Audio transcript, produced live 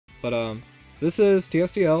But this is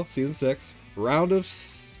TSdL Season 6, round of...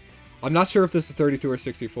 I'm not sure if this is 32 or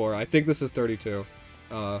 64. I think this is 32.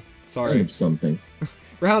 Sorry. Kind of something.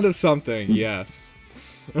 Round of something, yes.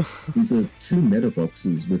 These are two meta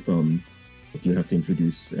boxes with, do you have to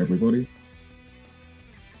introduce everybody?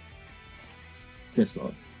 Guess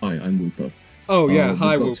not. Hi, I'm Wooper. Oh, yeah,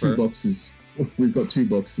 hi, we've got Wooper. two boxes. We've got two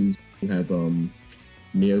boxes. We have,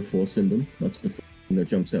 Neo Force in them. That's the first thing that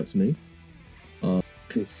jumps out to me.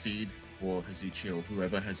 Concede or Hazuchi or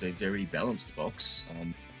whoever has a very balanced box.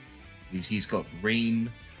 He's got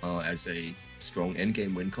Rain as a strong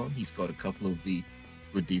endgame win con. He's got a couple of the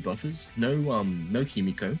good debuffers. No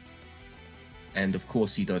Himiko. And of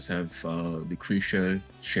course he does have Lucretia,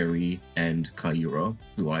 Sherry, and Kaira,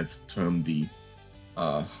 who I've termed the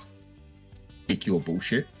pick your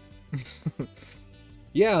bullshit.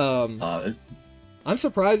 Yeah, I'm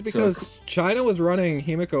surprised because China was running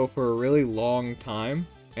Himiko for a really long time,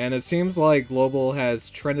 and it seems like Global has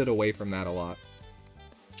trended away from that a lot.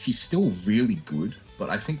 She's still really good, but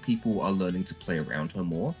I think people are learning to play around her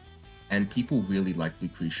more, and people really like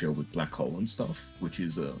Lucretia with Black Hole and stuff, which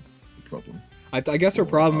is a problem. I guess her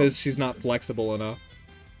problem is she's not flexible enough.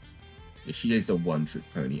 Yeah, she is a one-trick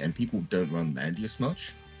pony, and people don't run Landius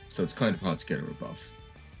much, so it's kind of hard to get her a buff.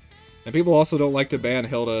 And people also don't like to ban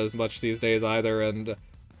Hilda as much these days either, and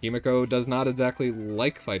Himiko does not exactly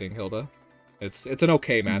like fighting Hilda. It's an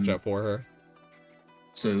okay matchup for her.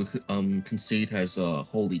 So, Concede has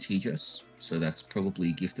Holy Tejas, so that's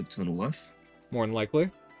probably Gift of Eternal Life. More than likely.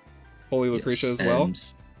 Holy Lucretia Yes, as well.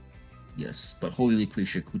 Yes, but Holy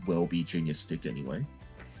Lucretia could well be Genius Stick anyway.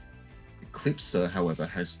 Eqlipser, however,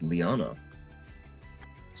 has Liana.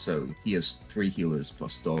 So he has 3 healers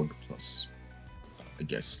plus Dog plus, I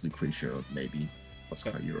guess, Lucretia maybe, plus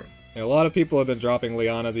Kaira. Yeah, a lot of people have been dropping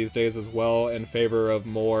Liana these days as well in favor of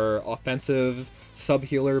more offensive,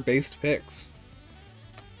 sub-healer based picks.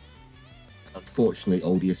 Unfortunately,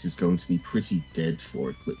 Odious is going to be pretty dead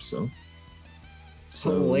for Eqlipser.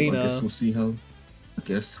 So Helena. I guess we'll see how... I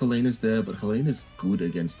guess Helena's there, but Helena's good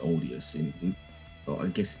against Odious. I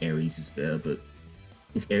guess Ares is there, but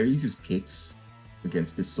if Ares is picked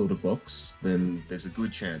against this sort of box, then there's a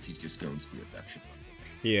good chance he's just going to be a faction.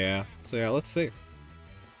 Yeah. So yeah, let's see.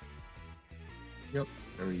 Yep.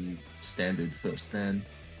 Very standard first ban.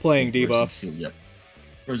 Playing debuffs. Yep.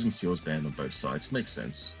 Frozen Seal's banned on both sides. Makes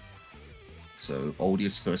sense. So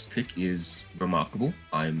Odious first pick is remarkable.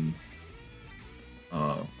 I'm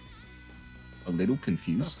a little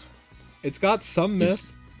confused. It's got some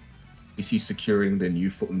miss. Is he securing the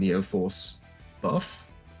new Neo Force buff?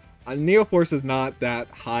 Neo Force is not that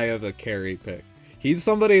high of a carry pick. He's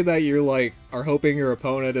somebody that you're like are hoping your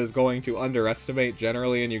opponent is going to underestimate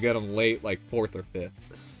generally, and you get him late, like 4th or 5th.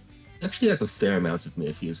 He actually has a fair amount of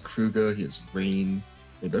myth. He has Kruger, he has Rain.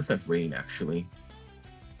 They both have Rain actually,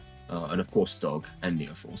 and of course Dog and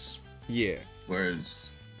Neo Force. Yeah.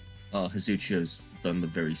 Whereas Hazuchi has done the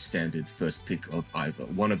very standard first pick of either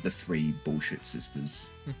one of the 3 bullshit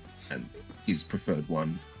sisters, and his preferred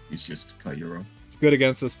one is just Kaira. Good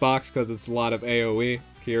against this box because it's a lot of AoE.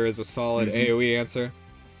 Kira is a solid AoE answer.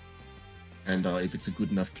 And if it's a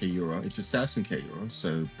good enough Kaira, it's Assassin Kaira,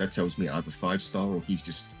 so that tells me either 5-star or he's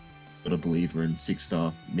just got a believer in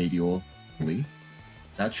 6-star Meteor.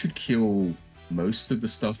 That should kill most of the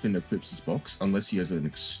stuff in Eqlipser's box, unless he has an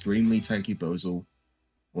extremely tanky Bozal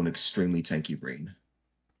or an extremely tanky Rain.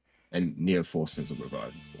 And Neo Force has a revive,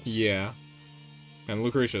 of course. Yeah. And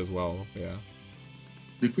Lucretia as well, yeah.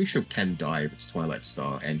 Lucretia can die if it's Twilight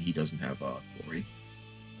Star, and he doesn't have Glory.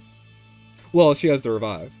 Well, she has the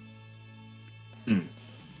revive.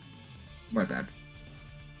 My bad.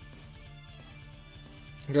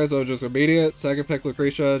 Okay, so just immediate, second pick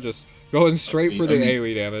Lucretia, just going straight for the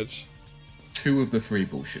AoE damage. 2 of the 3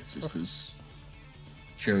 bullshit sisters.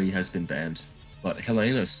 Cherry has been banned, but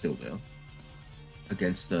Helena's still there.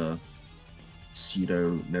 Against a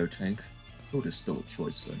pseudo no tank. Hilda's still a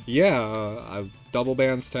choice though. Yeah, double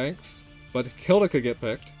bans tanks, but Hilda could get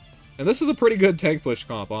picked. And this is a pretty good tank push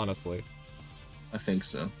comp, honestly. I think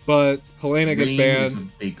so. But Helena gets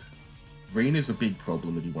banned. Rain is a big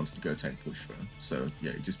problem if he wants to go tank push though. So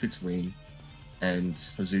yeah, he just picks Rain. And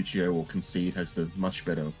Hazuchi or Concede has the much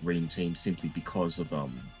better Rain team simply because of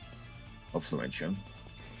Florentia.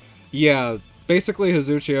 Yeah, basically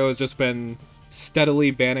Hazuchio has just been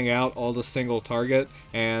steadily banning out all the single target,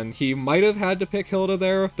 and he might have had to pick Hilda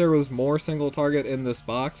there if there was more single target in this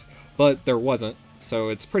box, but there wasn't, so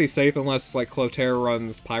it's pretty safe unless like Clotaire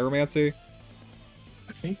runs Pyromancy.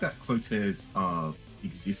 I think that Clotaire's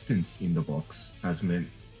existence in the box has meant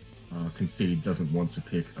Concede doesn't want to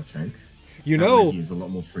pick a tank. You know, he has a lot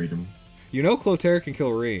more freedom. You know Clotaire can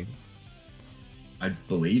kill Reen. I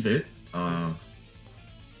believe it.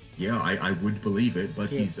 Yeah, I would believe it,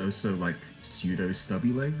 but Yeah. he's also like pseudo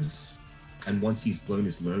stubby legs, and once he's blown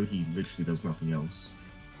his load, he literally does nothing else.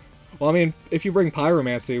 Well, I mean, if you bring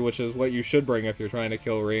Pyromancy, which is what you should bring if you're trying to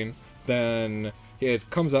kill Reen, then it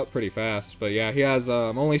comes up pretty fast. But yeah, he has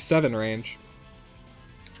only 7 range.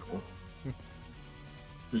 Sure.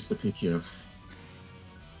 Who's the pick here?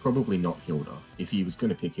 Probably not Hilda. If he was going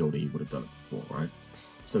to pick Hilda, he would have done it before, right?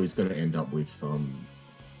 So he's going to end up with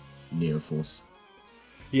Neoforce.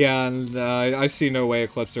 Yeah, and I see no way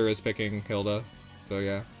Eqlipser is picking Hilda. So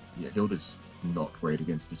yeah. Yeah, Hilda's not great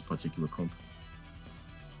against this particular comp.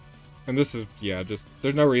 And this is, yeah, just,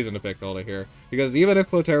 there's no reason to pick Hilda here. Because even if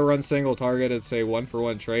Clotaire runs single target, it's a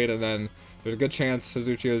 1-for-1 trade, and then there's a good chance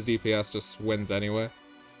Suzuchio's DPS just wins anyway.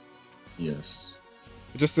 Yes.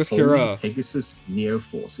 Just this Holy Kira. Pegasus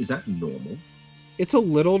Neoforce. Is that normal? It's a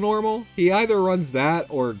little normal. He either runs that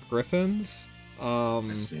or Griffins.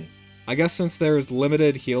 I see. I guess since there's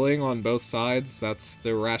limited healing on both sides, that's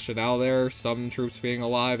the rationale there. Some troops being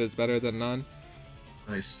alive is better than none.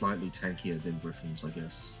 He's slightly tankier than Griffins, I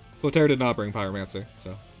guess. Clotaire did not bring Pyromancy,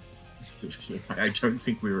 so. I don't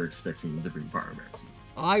think we were expecting him to bring Pyromancy.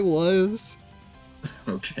 I was.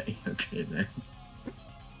 Okay then.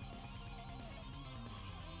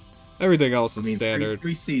 Everything else is I mean, standard.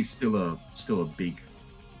 3C is still a big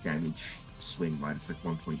damage swing, right? It's like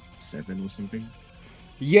 1.7 or something.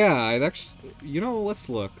 Yeah, I'd actually, let's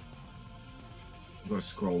look. You gotta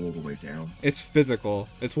scroll all the way down. It's physical.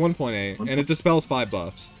 It's 1.8, and it dispels 5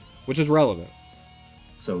 buffs, which is relevant.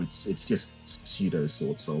 So it's just pseudo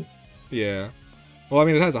Sword Soul. Yeah. Well, I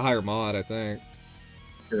mean, it has a higher mod, I think.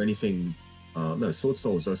 Or anything? No, Sword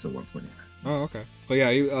Soul is also 1.8. Oh, okay. But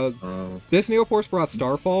yeah, this Neoforce brought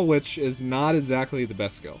Starfall, which is not exactly the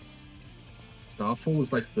best skill. Starfall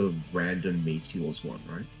was like the random Meteors one,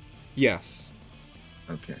 right? Yes.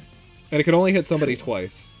 Okay. And it can only hit somebody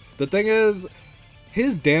twice. The thing is,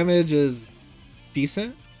 his damage is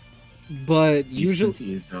decent, but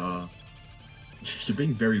usually is you're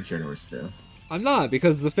being very generous there. I'm not,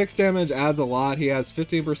 because the fixed damage adds a lot. He has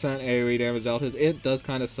 15% AoE damage out. His int does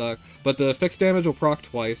kind of suck, but the fixed damage will proc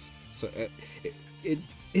twice, so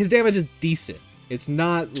his damage is decent. It's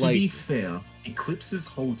not like... To be fair, Eqlipser's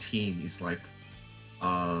whole team is like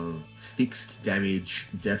fixed damage,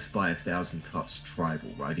 death by 1,000 cuts tribal,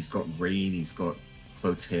 right? He's got Reen, he's got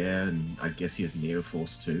Clotaire, and I guess he has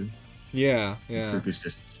Neoforce too. Yeah. Kruger's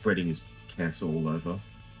just spreading his cancer all over.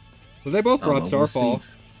 But they both brought Starfall.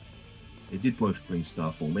 They did both bring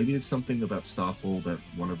Starfall. Maybe there's something about Starfall that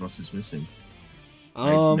one of us is missing. I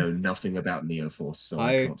know nothing about Neoforce, so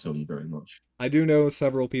I can't tell you very much. I do know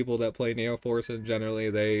several people that play Neoforce, and generally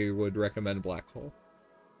they would recommend Black Hole.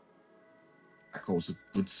 Black Hole's a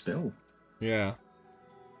good spell. Yeah.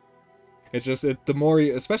 It's just, the more,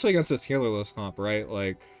 especially against this healerless comp, right?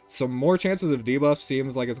 Like, some more chances of debuff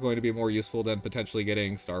seems like it's going to be more useful than potentially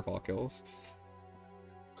getting Starfall kills.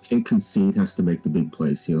 I think Concede has to make the big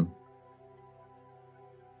plays here.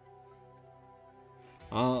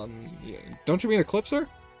 Yeah. Don't you mean Eqlipser?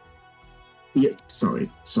 Yeah, sorry.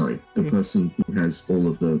 The person who has all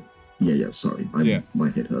of the... Yeah, sorry. My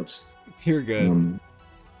head hurts. You're good.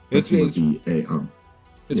 It's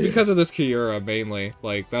because of this Kyura, mainly.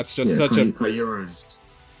 Like, that's just such a... Kyura's...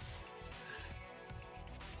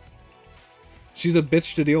 She's a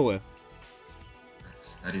bitch to deal with.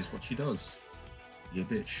 That is what she does. Be a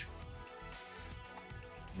bitch.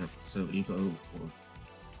 Yep, so Evo...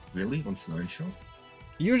 Really? On Flame Shot?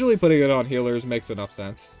 Usually putting it on healers makes enough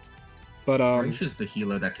sense. But, is the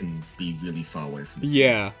healer that can be really far away from the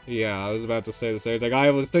yeah, I was about to say the same thing.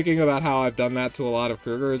 I was thinking about how I've done that to a lot of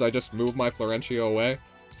Krugers. I just move my Florencio away.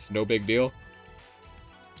 It's no big deal.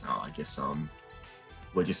 Oh, I guess,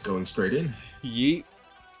 we're just going straight in. Yeet.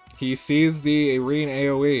 He sees the Reen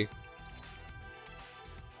AoE.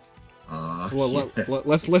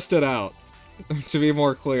 Let's list it out, to be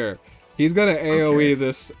more clear. He's gonna AoE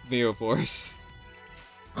this Neoforce.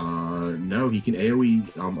 No, he can AoE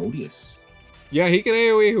Odious. Yeah, he can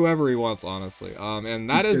AoE whoever he wants, honestly. And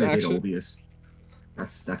that is actually Odious.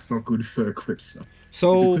 That's not good for Eqlipser.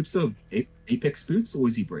 So is Eqlipser Apex Boots or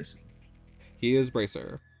is he Bracer? He is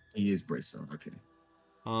Bracer. He is Bracer. Okay.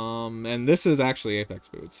 And this is actually Apex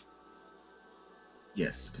Boots.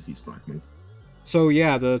 Yes, because he's 5 move. So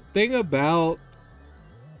yeah, the thing about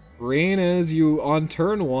Reen is on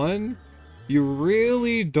turn 1. You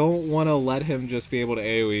really don't want to let him just be able to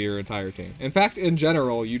AoE your entire team. In fact, in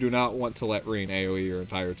general, you do not want to let Reen AoE your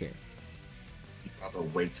entire team. You'd rather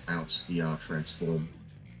wait out the transform.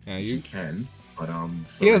 Yeah, you can, but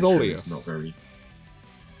he has Odious. Not very...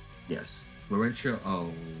 Yes. Florentia, oh,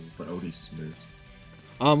 but Odie's moved.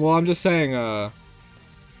 Well, I'm just saying,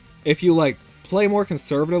 if you, like, play more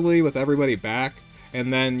conservatively with everybody back,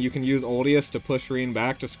 and then you can use Oldius to push Reen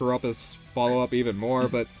back to screw up his follow-up even more,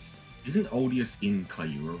 but... Isn't Oldius in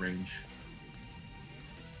Kyura range?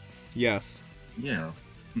 Yes. Yeah.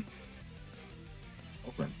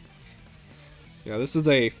 Open. Yeah, this is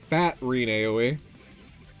a fat Reen AoE.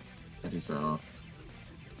 That is, And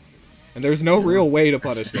there's no real way to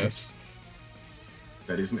punish this.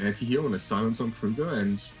 That is an anti-heal and a silence on Kruger,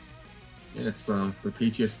 and yeah, it's the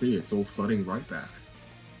PTSD, it's all flooding right back.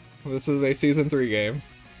 This is a Season 3 game.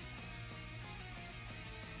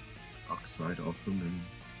 Dark side of the moon.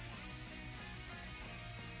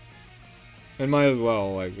 And might as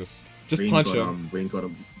well, like, just punch him. Reen got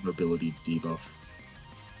a mobility debuff.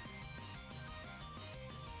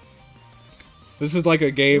 This is like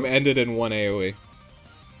a game ended in one AoE.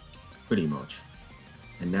 Pretty much.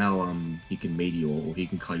 And now he can Meteor or he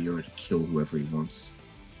can Kyura to kill whoever he wants.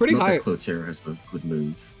 Pretty Not high. that Clotaire has a good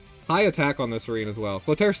move. High attack on this Reen as well.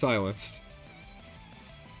 Clotaire silenced.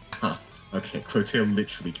 Huh. Okay, Clotaire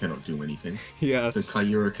literally cannot do anything. Yes. So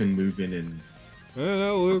Kyura can move in and...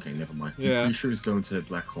 No, Luke. Okay, never mind. Yeah. Lucretia is going to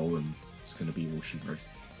Black Hole and it's going to be all she wrote.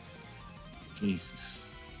 Jesus.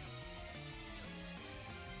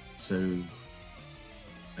 So...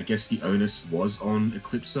 I guess the onus was on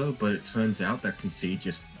Eqlipser, but it turns out that Concede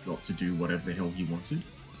just got to do whatever the hell he wanted.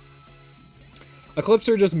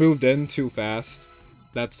 Eqlipser just moved in too fast.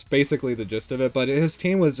 That's basically the gist of it, but his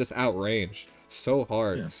team was just outranged so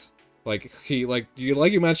hard. Yes. Like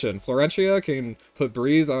you mentioned, Florentia can put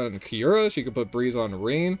Breeze on Kyura, she can put Breeze on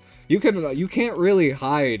Reen. You can't really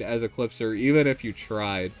hide as Eqlipser even if you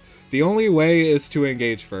tried. The only way is to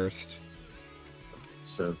engage first.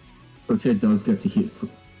 So Clotaire does get to hit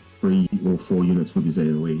 3 or 4 units with his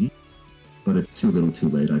AoE, but it's too little too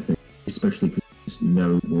late, I think. Especially because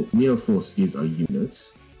Neo Force is a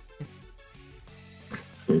unit.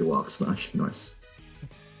 Fatal Arc Slash, nice.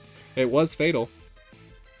 It was fatal.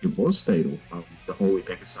 It was fatal. The whole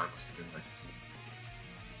Rebecca side must have been like...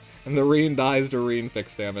 And the Reen dies to Reen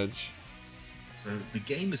fixed damage. So the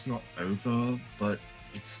game is not over, but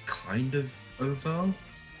it's kind of over.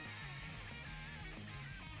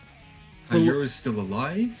 Kyura is still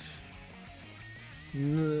alive?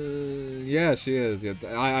 Yeah, she is. Yeah,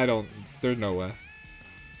 I don't... There's no way.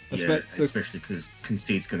 Yeah, especially because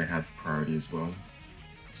Concede's going to have priority as well.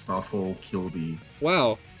 Starfall, kill the...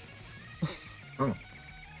 Wow. Oh.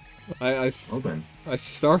 Well then.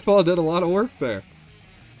 Starfall did a lot of work there.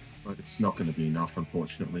 But it's not going to be enough,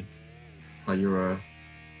 unfortunately. Kyura...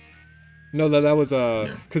 No, that was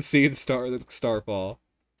a Concede Starfall.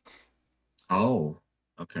 Oh,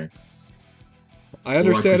 okay. I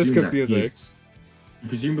understand it's confusing.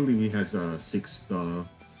 Presumably he has a 6-star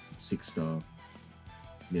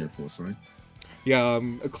Neo Force, right? Yeah,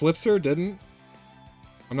 Eqlipser didn't.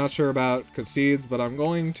 I'm not sure about Concedes, but I'm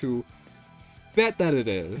going to bet that it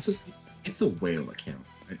is. It's a whale account,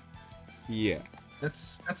 right? Yeah.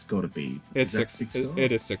 That's gotta be. It's 6-star?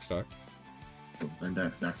 It is 6-star. And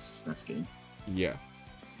that's game. Yeah.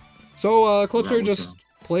 So Eqlipser just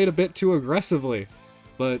played a bit too aggressively,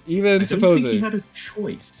 but even supposing I don't think he had a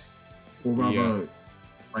choice, or rather,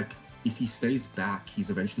 like if he stays back, he's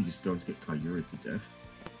eventually just going to get Kyura to death.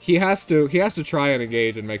 He has to try and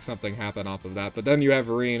engage and make something happen off of that. But then you have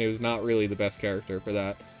Reen, who's not really the best character for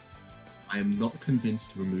that. I am not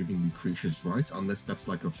convinced removing Lucretia's right, unless that's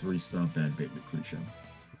like a 3-star ban bait Lucretia.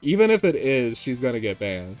 Even if it is, she's gonna get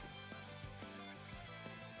banned.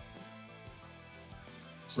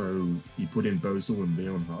 So he put in Bozel and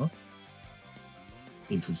Leonhardt.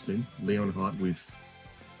 Interesting. Leonhardt with...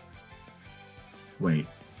 Wait.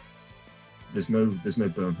 There's no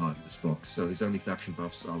Bernhardt in this box, so his only faction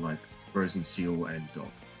buffs are like Frozen Seal and Dog.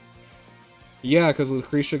 Yeah, because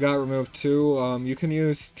Lucretia got removed too. You can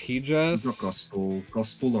use T-Jess. You've got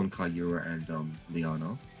Gospel on Kyura and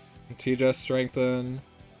Liana. T-Jess strengthen.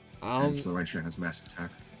 And Florentia has mass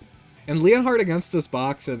attack. And Leonhardt against this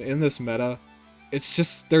box and in this meta, it's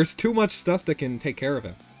just there's too much stuff that can take care of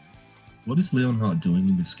him. What is Leonhardt doing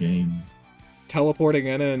in this game? Teleporting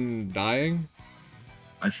in and dying?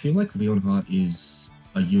 I feel like Leonhardt is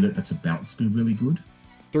a unit that's about to be really good.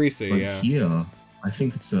 3C, but yeah. Here, I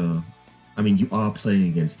think it's a... I mean, you are playing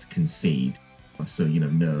against Concede, so, you know,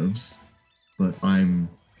 nerves. But I'm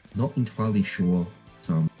not entirely sure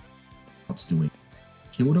what's doing.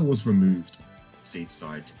 Hilda was removed Concede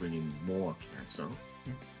side to bring in more cancer.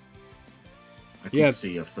 I could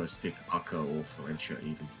see a first pick Akka or Florentia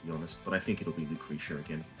even, to be honest. But I think it'll be Lucretia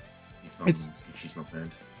again. if she's not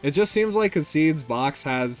banned. It just seems like Concede's box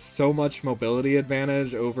has so much mobility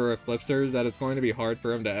advantage over Eqlipser's that it's going to be hard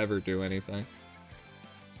for him to ever do anything.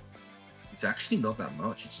 It's actually not that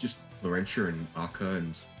much. It's just Florentia and Aka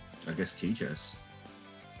and I guess TJS.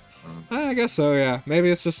 I guess so, yeah. Maybe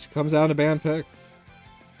it just comes down to ban pick.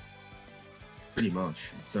 Pretty much.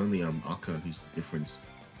 It's only Aka who's the difference.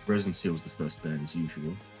 Resin Seal's the first ban as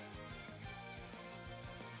usual.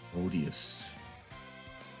 Odious.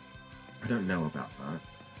 I don't know about that.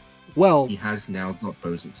 Well, he has now got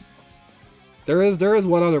Bozo to buff. There is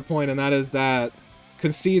one other point, and that is that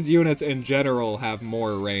Concede's units in general have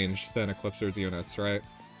more range than Eqlipser's units, right?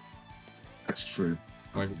 That's true.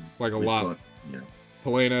 Like a lot. Got, yeah.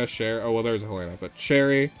 Helena, Sherry. Oh well, there's a Helena, but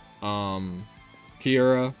Sherry,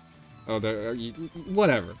 Kiera. Oh,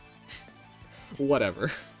 whatever.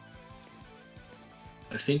 Whatever.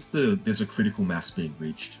 I think there's a critical mass being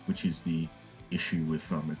reached, which is the issue with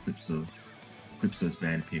Eqlipser's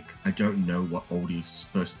ban pick. I don't know what Oldie's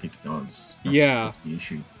first pick does. That's the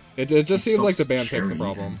issue. It just seems like the ban pick's the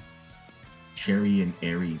problem. Cherry and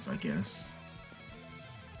Aries, I guess.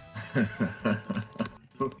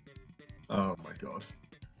 Oh my god.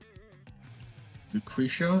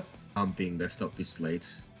 Lucretia being left up this late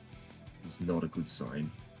is not a good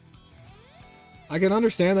sign. I can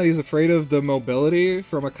understand that he's afraid of the mobility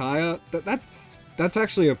from Akaya. That's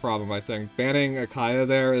actually a problem, I think. Banning Akaya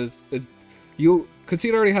there is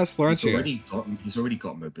Concede already has Florentia. He's already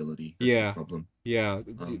got mobility. That's the problem. Yeah.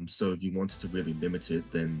 So if you wanted to really limit it,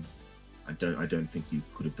 then I don't think you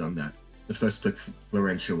could have done that. The first pick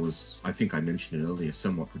Florentia was, I think I mentioned it earlier,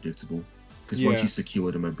 somewhat predictable. Because once you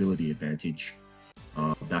secured a mobility advantage,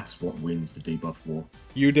 that's what wins the debuff war.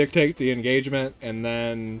 You dictate the engagement, and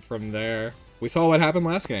then from there, we saw what happened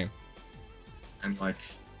last game. And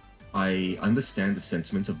I understand the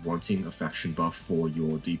sentiment of wanting a faction buff for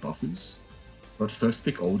your debuffers, but first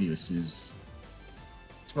pick Odious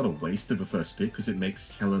it's not a waste of a first pick because it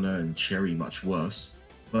makes Helena and Cherry much worse.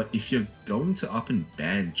 But if you're going to up and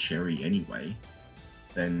ban Cherry anyway,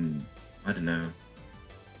 then I don't know.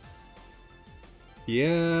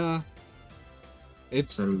 Yeah.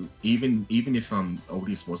 So even if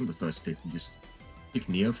Odious wasn't the first pick, you just pick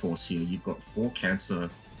Neoforce here. You've got 4 cancer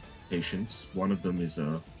patients. One of them is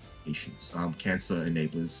cancer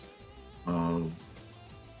enablers.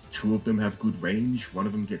 2 of them have good range. One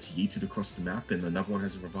of them gets yeeted across the map, and another one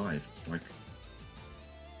has a revive. It's like,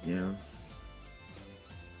 yeah.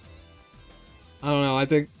 I don't know. I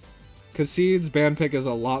think Concede's ban pick is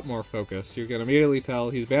a lot more focused. You can immediately tell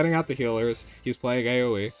he's banning out the healers. He's playing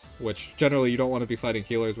AoE, which generally you don't want to be fighting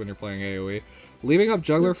healers when you're playing AoE. Leaving up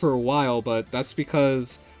Juggler for a while, but that's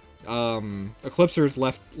because Eqlipser's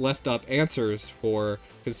left up answers for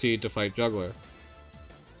Concede to fight Juggler.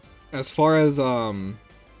 As far as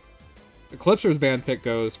Eqlipser's ban pick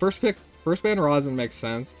goes, first ban Rosin makes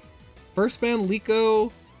sense. First ban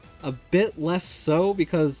Liko, a bit less so,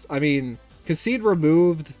 because, I mean, Concede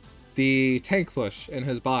removed the tank push in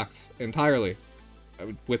his box entirely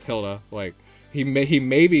with Hilda. Like, he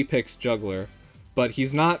maybe picks Juggler, but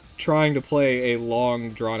he's not trying to play a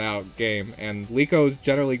long, drawn-out game, and Liko's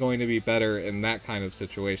generally going to be better in that kind of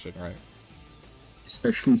situation, right?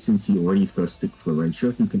 Especially since he already first picked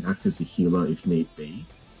Florentia, who can act as a healer if need be.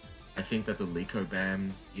 I think that the Liko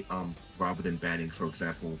ban, rather than banning, for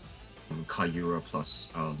example, Kayura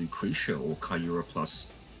plus Lucretia or Kayura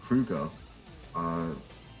plus Kruger,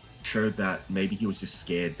 showed that maybe he was just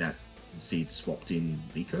scared that Concede swapped in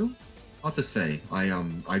Liko. Hard to say. I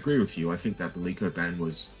agree with you. I think that the Liko ban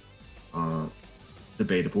was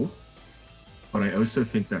debatable, but I also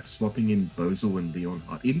think that swapping in Bozo and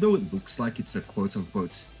Leonhardt, even though it looks like it's a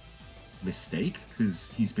quote-unquote mistake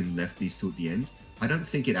because he's been left these 2 at the end, I don't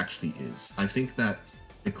think it actually is. I think that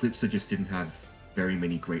Eqlipser just didn't have very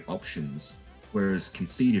many great options, whereas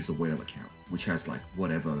Concede is a whale account, which has like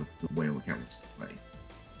whatever the whale account wants to play.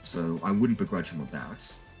 So I wouldn't begrudge him on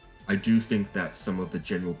that. I do think that some of the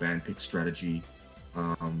general ban pick strategy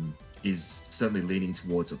is certainly leaning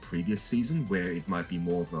towards a previous season where it might be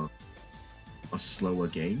more of a slower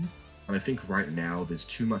game. And I think right now there's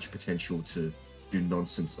too much potential to do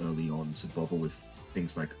nonsense early on to bother with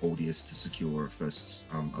things like Odious to secure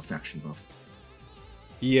a faction buff.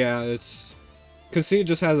 Yeah, it's... Concede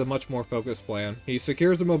just has a much more focused plan. He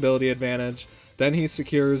secures the mobility advantage, then he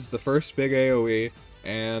secures the first big AoE,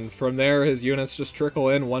 and from there his units just trickle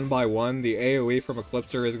in one by one. The AoE from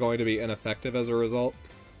Eqlipser is going to be ineffective as a result.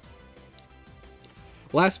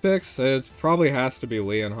 Last picks, it probably has to be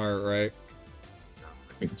Leonhardt, right?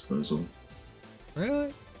 I think it's Bozo.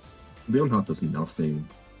 Really? Leonhardt does nothing.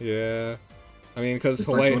 Yeah. I mean, because it's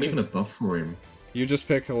like not even a buff for him. You just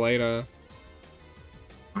pick Helena.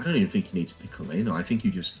 I don't even think you need to pick Helena. I think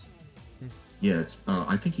you just... Yeah,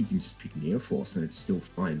 I think you can just pick Neoforce and it's still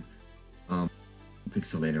fine. Pick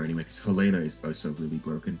Helena anyway, because Helena is also really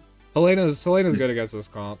broken. Helena's good against this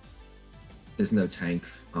comp. There's no tank,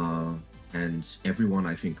 and everyone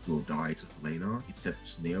I think will die to Helena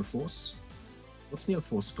except Neoforce. What's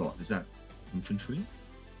Neoforce got? Is that infantry?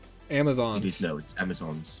 Amazons. It is, no, it's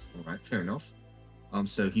Amazons. Alright, fair enough.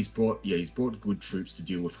 So he's brought good troops to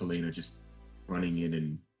deal with Helena just running in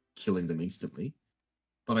and killing them instantly.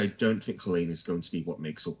 But I don't think Helena is going to be what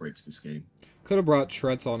makes or breaks this game. Could have brought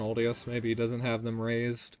Shreds on Oldius. Maybe he doesn't have them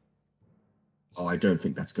raised. Oh, I don't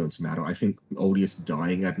think that's going to matter. I think Oldius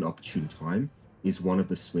dying at an opportune time is one of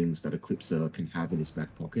the swings that Eqlipser can have in his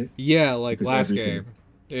back pocket. Yeah, like last game.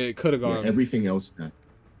 It could have gone... Yeah, everything else that...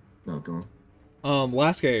 Oh, go on.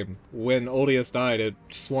 Last game, when Oldius died, it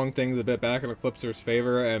swung things a bit back in Eqlipser's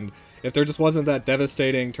favor, and if there just wasn't that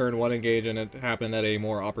devastating turn 1 engage and it happened at a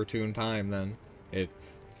more opportune time, then it...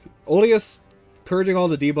 Oldius purging all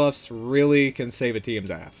the debuffs really can save a team's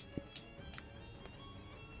ass.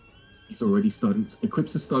 He's already starting...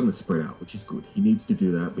 Eqlipser's starting to spread out, which is good. He needs to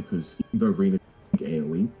do that because even though Rena can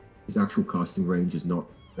AoE, his actual casting range is not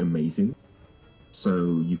amazing.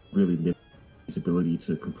 So you really limit his ability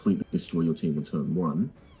to completely destroy your team on turn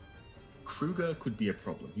 1. Kruger could be a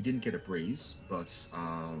problem. He didn't get a breeze, but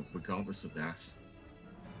regardless of that,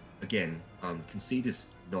 again, Concede is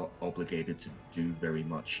not obligated to do very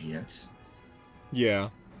much yet. Yeah.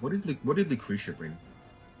 What did Langrisser bring?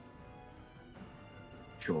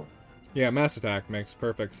 Sure. Yeah, Mass Attack makes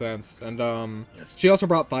perfect sense. And Yes. She also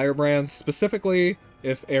brought Firebrand, specifically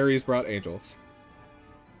if Ares brought Angels.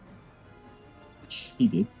 Which he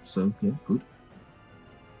did, so yeah, good.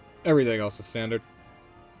 Everything else is standard.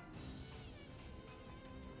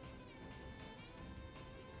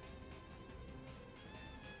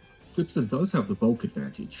 Eqlipser does have the bulk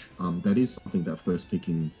advantage. That is something that first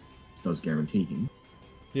picking does guarantee him.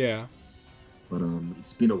 Yeah. But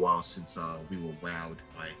it's been a while since we were wowed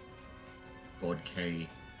by God K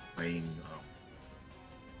playing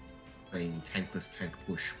tankless tank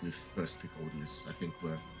push with first pick Oldius. I think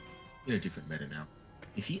we're in a different meta now.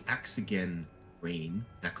 If he acts again green,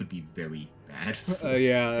 that could be very bad for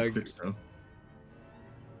yeah. Eqlipser.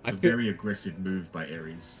 It's a very aggressive move by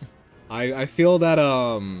Ares. I feel that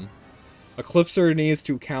Eqlipser needs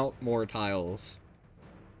to count more tiles.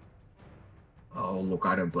 Oh, look,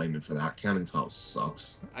 I don't blame him for that. Counting tiles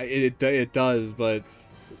sucks. It does, but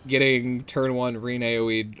getting turn 1 Reen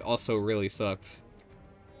AoE also really sucks.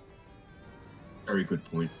 Very good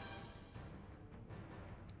point.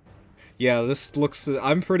 Yeah, this looks...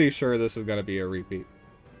 I'm pretty sure this is going to be a repeat.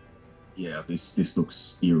 Yeah, this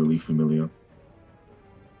looks eerily familiar.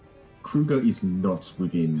 Kruger is not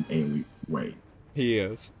within AoE way. He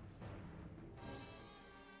is.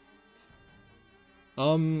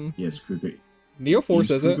 Yes, Kruger. Neoforce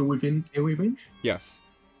is Kruger it? within AoE range? Yes.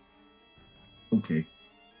 Okay.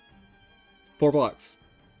 4 blocks.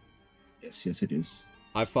 Yes, it is.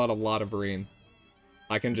 I've fought a lot of Reen.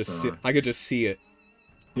 I can just see, I could just see it.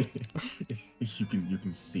 you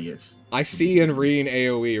can see it. I see in Reen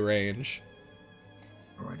AoE range.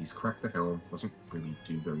 Alright, he's cracked the helm. Doesn't really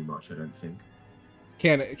do very much, I don't think.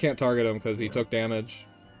 Can't target him because he took damage.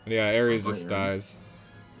 And yeah, Ares just dies.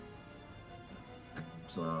 And,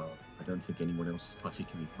 I don't think anyone else is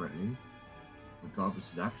particularly threatening. Regardless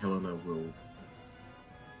of that, Helena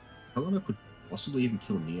could possibly even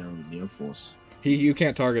kill Neoforce. You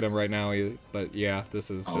can't target him right now, but yeah, this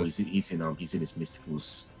is. Oh, just... he's in his mystical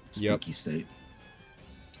spooky state.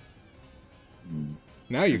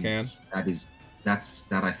 Now you can. That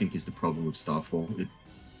I think is the problem with Starfall.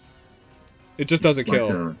 It just doesn't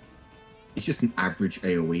kill. It's just an average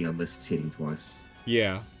AoE unless it's hitting twice.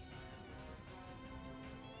 Yeah.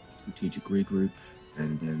 Strategic regroup,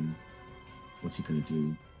 and then what's he gonna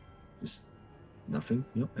do? Just nothing.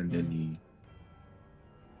 Yep, and then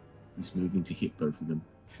he's moving to hit both of them.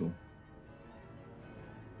 Sure.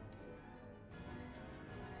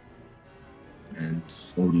 And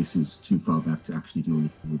Oldius is too far back to actually do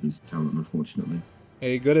anything with his talent, unfortunately.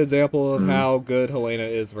 A good example of how good Helena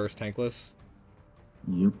is versus tankless.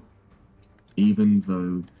 Yep. Even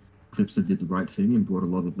though Eqlipser did the right thing and brought a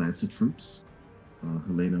lot of Lancer troops,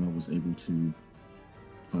 Helena was able to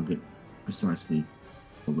target precisely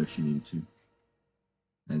where she needed to.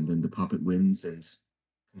 And then the puppet wins, and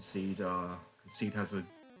Concede has a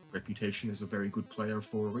reputation as a very good player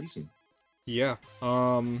for a reason. Yeah.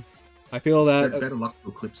 I feel that better luck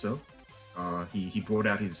to Eqlipser. He brought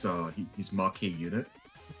out his marquee unit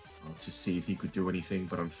to see if he could do anything,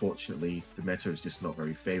 but unfortunately the meta is just not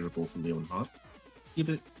very favorable for Leonhardt. give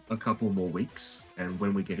it a couple more weeks, and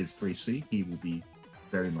when we get his 3C, he will be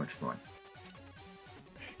very much fine.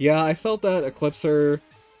 Yeah, I felt that Eqlipser,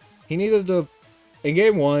 he needed to... In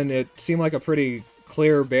Game 1, it seemed like a pretty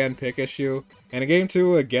clear ban pick issue, and in Game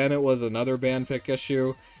 2, again, it was another ban pick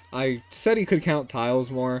issue. I said he could count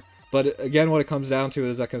tiles more, but again, what it comes down to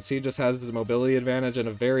is that Concede just has the mobility advantage and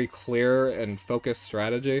a very clear and focused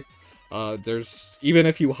strategy. Even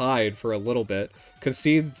if you hide for a little bit,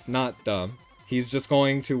 Concede's not dumb. He's just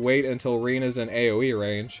going to wait until Reen is in AoE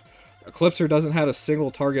range. Eqlipser doesn't have a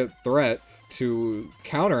single target threat to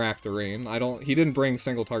counteract the Reen. He didn't bring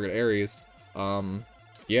single target Ares.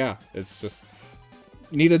 Yeah, it's just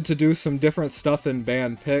needed to do some different stuff in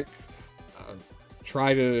ban pick.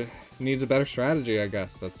 Needs a better strategy, I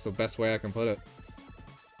guess. That's the best way I can put it.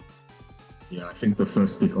 Yeah, I think the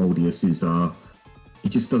first big Oldius is he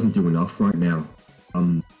just doesn't do enough right now.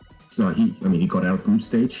 So he got out group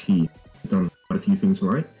stage. He done quite a few things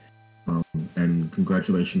right. And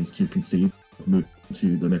congratulations to Concede, moved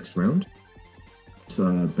to the next round.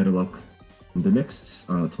 So, better luck in the next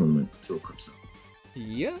tournament to Eqlipser.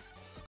 Yeah.